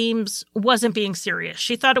thought James wasn't being serious.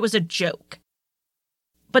 She thought it was a joke.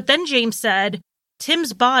 But then James said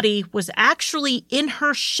Tim's body was actually in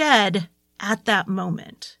her shed at that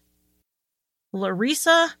moment.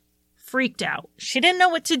 Larissa freaked out. She didn't know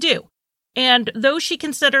what to do. And though she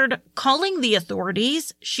considered calling the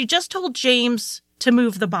authorities, she just told James to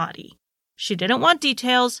move the body. She didn't want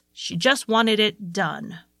details. She just wanted it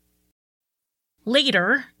done.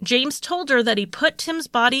 Later, James told her that he put Tim's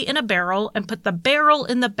body in a barrel and put the barrel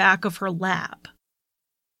in the back of her lab.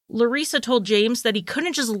 Larissa told James that he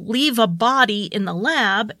couldn't just leave a body in the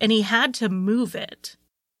lab and he had to move it.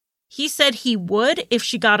 He said he would if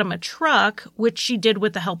she got him a truck, which she did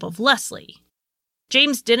with the help of Leslie.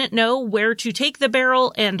 James didn't know where to take the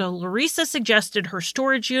barrel, and Larissa suggested her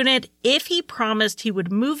storage unit if he promised he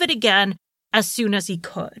would move it again as soon as he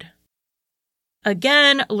could.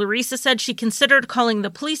 Again, Larissa said she considered calling the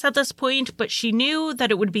police at this point, but she knew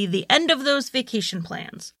that it would be the end of those vacation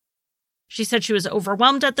plans. She said she was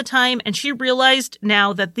overwhelmed at the time, and she realized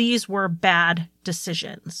now that these were bad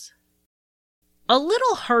decisions. A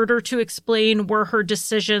little harder to explain were her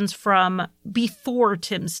decisions from before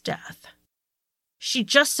Tim's death. She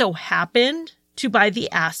just so happened to buy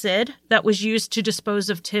the acid that was used to dispose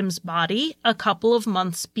of Tim's body a couple of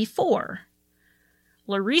months before.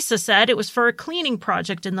 Larissa said it was for a cleaning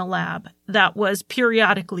project in the lab that was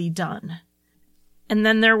periodically done. And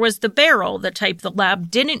then there was the barrel, the type the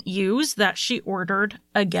lab didn't use, that she ordered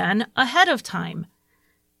again ahead of time.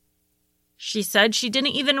 She said she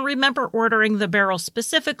didn't even remember ordering the barrel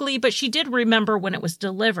specifically, but she did remember when it was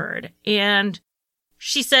delivered. And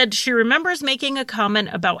she said she remembers making a comment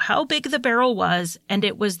about how big the barrel was, and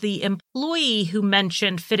it was the employee who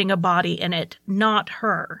mentioned fitting a body in it, not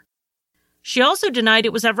her. She also denied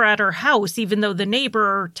it was ever at her house, even though the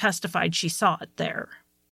neighbor testified she saw it there.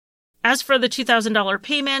 As for the $2,000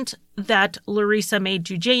 payment that Larissa made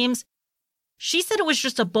to James, she said it was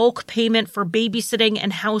just a bulk payment for babysitting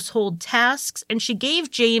and household tasks, and she gave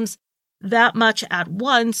James that much at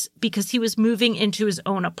once because he was moving into his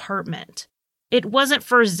own apartment. It wasn't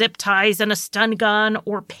for zip ties and a stun gun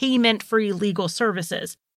or payment for illegal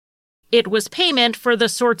services. It was payment for the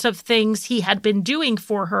sorts of things he had been doing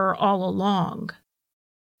for her all along.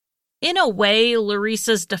 In a way,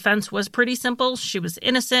 Larissa's defense was pretty simple. She was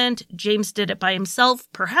innocent. James did it by himself,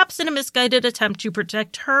 perhaps in a misguided attempt to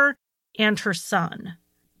protect her and her son.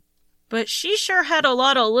 But she sure had a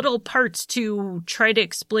lot of little parts to try to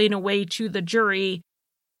explain away to the jury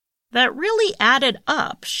that really added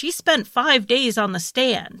up. She spent 5 days on the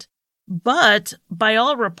stand, but by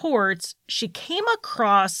all reports, she came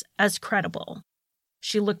across as credible.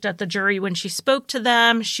 She looked at the jury when she spoke to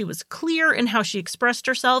them. She was clear in how she expressed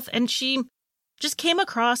herself, and she just came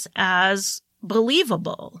across as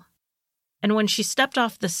believable. And when she stepped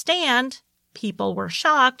off the stand, people were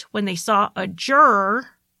shocked when they saw a juror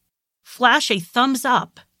flash a thumbs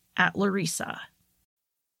up at Larissa.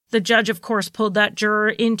 The judge, of course, pulled that juror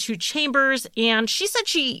into chambers, and she said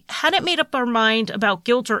she hadn't made up her mind about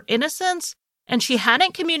guilt or innocence, and she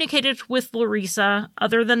hadn't communicated with Larissa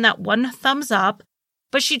other than that one thumbs up,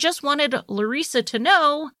 but she just wanted Larissa to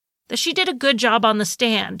know that she did a good job on the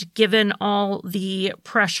stand, given all the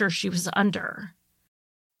pressure she was under.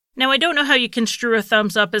 Now, I don't know how you construe a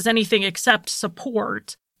thumbs up as anything except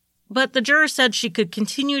support, but the juror said she could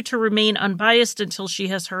continue to remain unbiased until she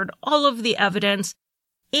has heard all of the evidence.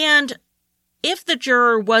 And if the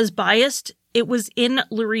juror was biased, it was in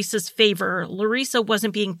Larissa's favor. Larissa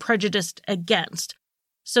wasn't being prejudiced against.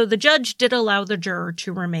 So the judge did allow the juror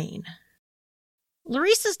to remain.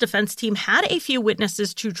 Larissa's defense team had a few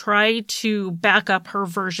witnesses to try to back up her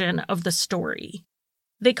version of the story.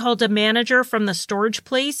 They called a manager from the storage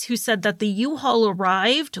place who said that the U-Haul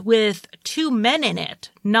arrived with 2 men in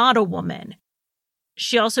it, not a woman.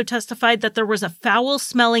 She also testified that there was a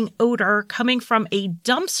foul-smelling odor coming from a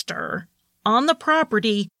dumpster on the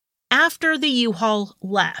property after the U-Haul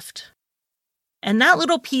left. And that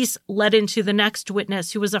little piece led into the next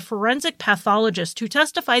witness, who was a forensic pathologist who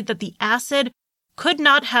testified that the acid could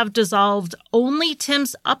not have dissolved only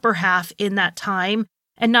Tim's upper half in that time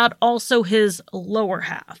and not also his lower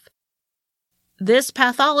half. This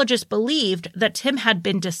pathologist believed that Tim had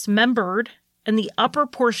been dismembered and the upper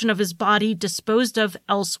portion of his body disposed of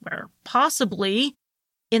elsewhere, possibly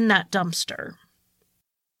in that dumpster.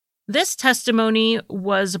 This testimony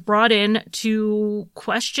was brought in to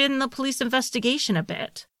question the police investigation a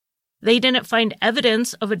bit. They didn't find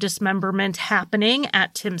evidence of a dismemberment happening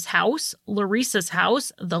at Tim's house, Larissa's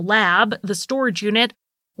house, the lab, the storage unit,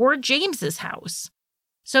 or James's house.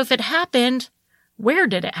 So if it happened, where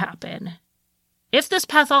did it happen? If this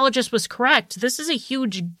pathologist was correct, this is a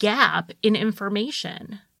huge gap in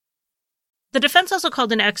information. The defense also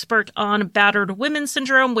called an expert on battered women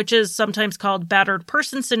syndrome, which is sometimes called battered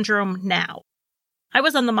person syndrome now. I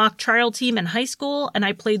was on the mock trial team in high school, and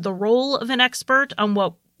I played the role of an expert on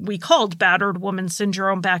what we called battered woman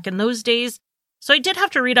syndrome back in those days, so I did have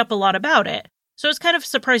to read up a lot about it. So I was kind of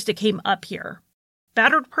surprised it came up here.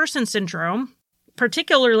 Battered person syndrome,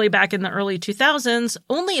 particularly back in the early 2000s,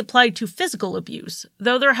 only applied to physical abuse,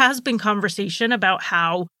 though there has been conversation about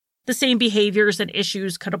how the same behaviors and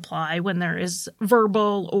issues could apply when there is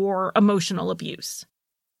verbal or emotional abuse.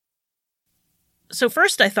 So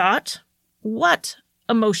first I thought, what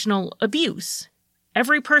emotional abuse?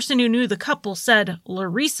 Every person who knew the couple said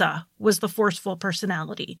Larissa was the forceful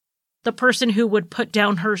personality, the person who would put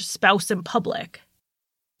down her spouse in public,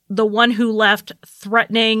 the one who left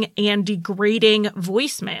threatening and degrading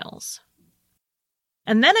voicemails.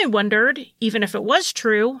 And then I wondered, even if it was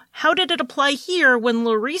true, how did it apply here when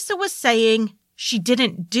Larissa was saying she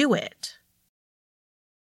didn't do it?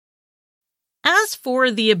 As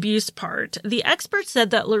for the abuse part, the expert said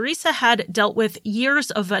that Larissa had dealt with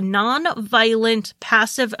years of a non-violent,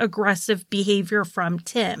 passive-aggressive behavior from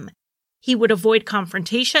Tim. He would avoid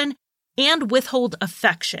confrontation and withhold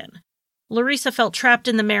affection. Larissa felt trapped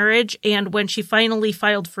in the marriage, and when she finally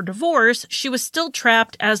filed for divorce, she was still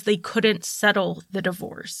trapped as they couldn't settle the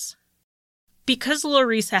divorce. Because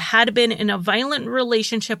Larissa had been in a violent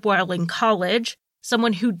relationship while in college,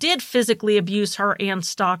 someone who did physically abuse her and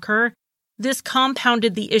stalk her, this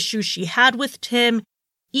compounded the issues she had with Tim,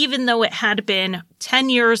 even though it had been 10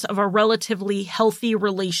 years of a relatively healthy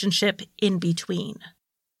relationship in between.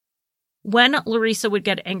 When Larissa would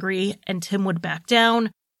get angry and Tim would back down,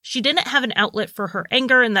 she didn't have an outlet for her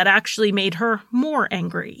anger, and that actually made her more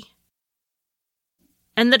angry.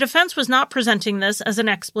 And the defense was not presenting this as an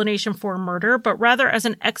explanation for murder, but rather as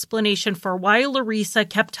an explanation for why Larissa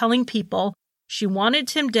kept telling people she wanted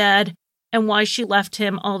Tim dead and why she left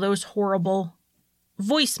him all those horrible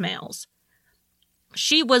voicemails.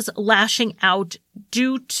 She was lashing out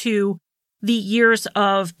due to the years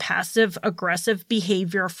of passive-aggressive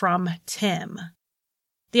behavior from Tim.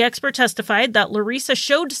 The expert testified that Larissa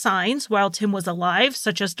showed signs while Tim was alive,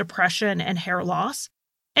 such as depression and hair loss,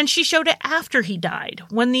 and she showed it after he died,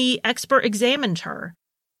 when the expert examined her.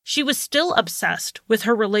 She was still obsessed with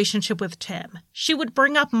her relationship with Tim. She would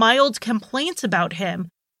bring up mild complaints about him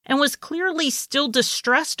and was clearly still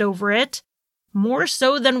distressed over it, more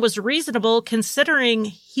so than was reasonable considering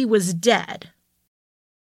he was dead.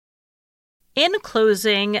 In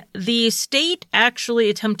closing, the state actually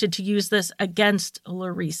attempted to use this against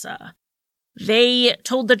Larissa. They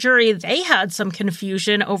told the jury they had some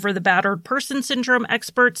confusion over the battered person syndrome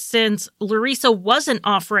expert since Larissa wasn't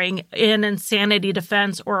offering an insanity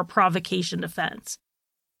defense or a provocation defense.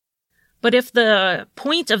 But if the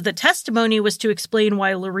point of the testimony was to explain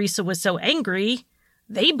why Larissa was so angry,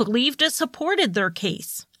 they believed it supported their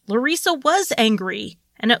case. Larissa was angry,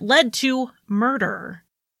 and it led to murder.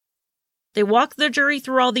 They walked the jury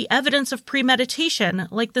through all the evidence of premeditation,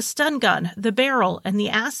 like the stun gun, the barrel, and the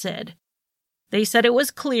acid. They said it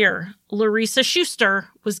was clear Larissa Schuster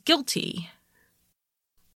was guilty.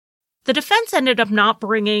 The defense ended up not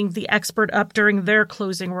bringing the expert up during their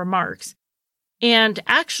closing remarks, and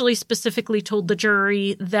actually specifically told the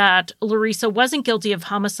jury that Larissa wasn't guilty of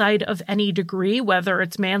homicide of any degree, whether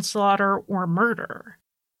it's manslaughter or murder.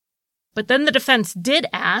 But then the defense did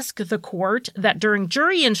ask the court that during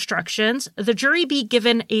jury instructions, the jury be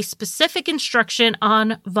given a specific instruction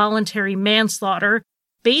on voluntary manslaughter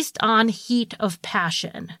based on heat of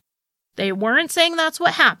passion. They weren't saying that's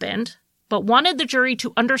what happened, but wanted the jury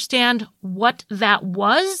to understand what that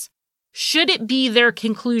was, should it be their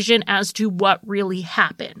conclusion as to what really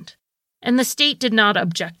happened. And the state did not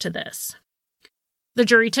object to this. The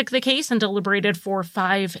jury took the case and deliberated for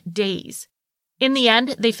 5 days. In the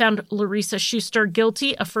end, they found Larissa Schuster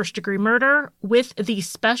guilty of first-degree murder with the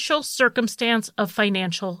special circumstance of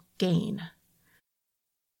financial gain.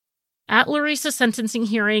 At Larissa's sentencing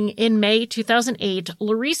hearing in May 2008,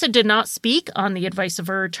 Larissa did not speak on the advice of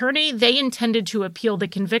her attorney. They intended to appeal the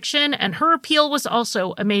conviction, and her appeal was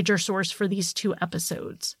also a major source for these 2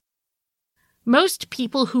 episodes. Most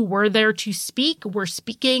people who were there to speak were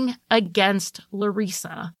speaking against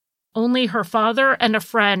Larissa. Only her father and a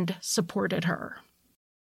friend supported her.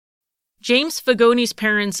 James Fagoni's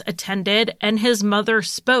parents attended, and his mother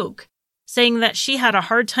spoke, saying that she had a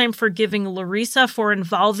hard time forgiving Larissa for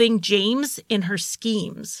involving James in her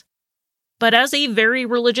schemes. But as a very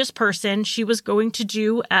religious person, she was going to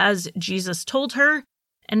do as Jesus told her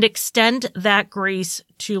and extend that grace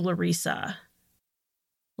to Larissa.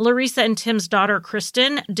 Larissa and Tim's daughter,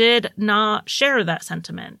 Kristen, did not share that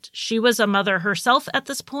sentiment. She was a mother herself at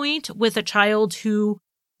this point, with a child who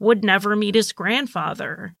would never meet his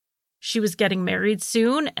grandfather. She was getting married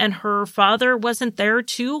soon, and her father wasn't there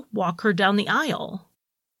to walk her down the aisle.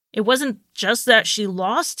 It wasn't just that she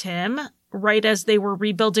lost him right as they were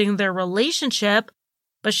rebuilding their relationship,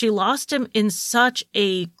 but she lost him in such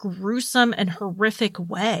a gruesome and horrific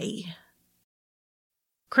way.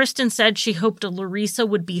 Kristen said she hoped Larissa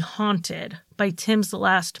would be haunted by Tim's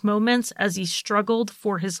last moments as he struggled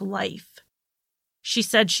for his life. She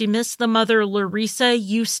said she missed the mother Larissa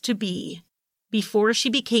used to be before she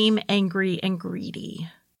became angry and greedy.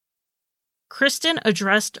 Kristen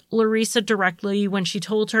addressed Larissa directly when she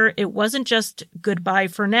told her it wasn't just goodbye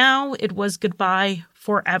for now, it was goodbye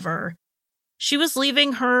forever. She was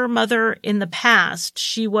leaving her mother in the past.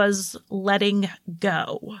 She was letting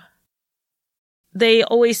go. They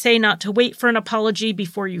always say not to wait for an apology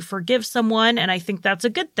before you forgive someone, and I think that's a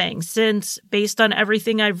good thing, since based on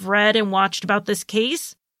everything I've read and watched about this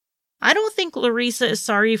case, I don't think Larissa is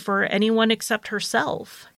sorry for anyone except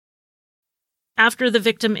herself. After the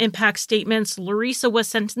victim impact statements, Larissa was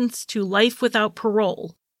sentenced to life without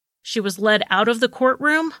parole. She was led out of the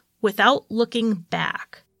courtroom without looking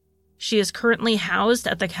back. She is currently housed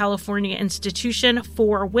at the California Institution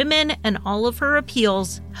for Women, and all of her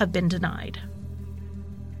appeals have been denied.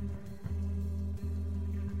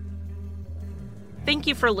 Thank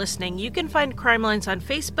you for listening. You can find Crime Lines on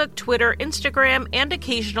Facebook, Twitter, Instagram, and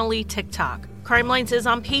occasionally TikTok. Crime Lines is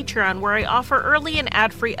on Patreon, where I offer early and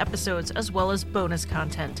ad-free episodes as well as bonus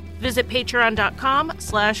content. Visit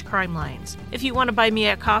patreon.com/crimelines. If you want to buy me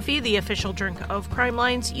a coffee, the official drink of Crime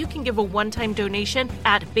Lines, you can give a one-time donation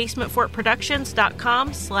at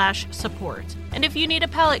basementfortproductions.com/support. And if you need a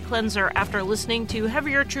palate cleanser after listening to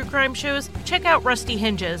heavier true crime shows, check out Rusty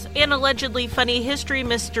Hinges, an allegedly funny history,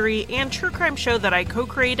 mystery, and true crime show that I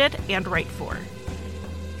co-created and write for.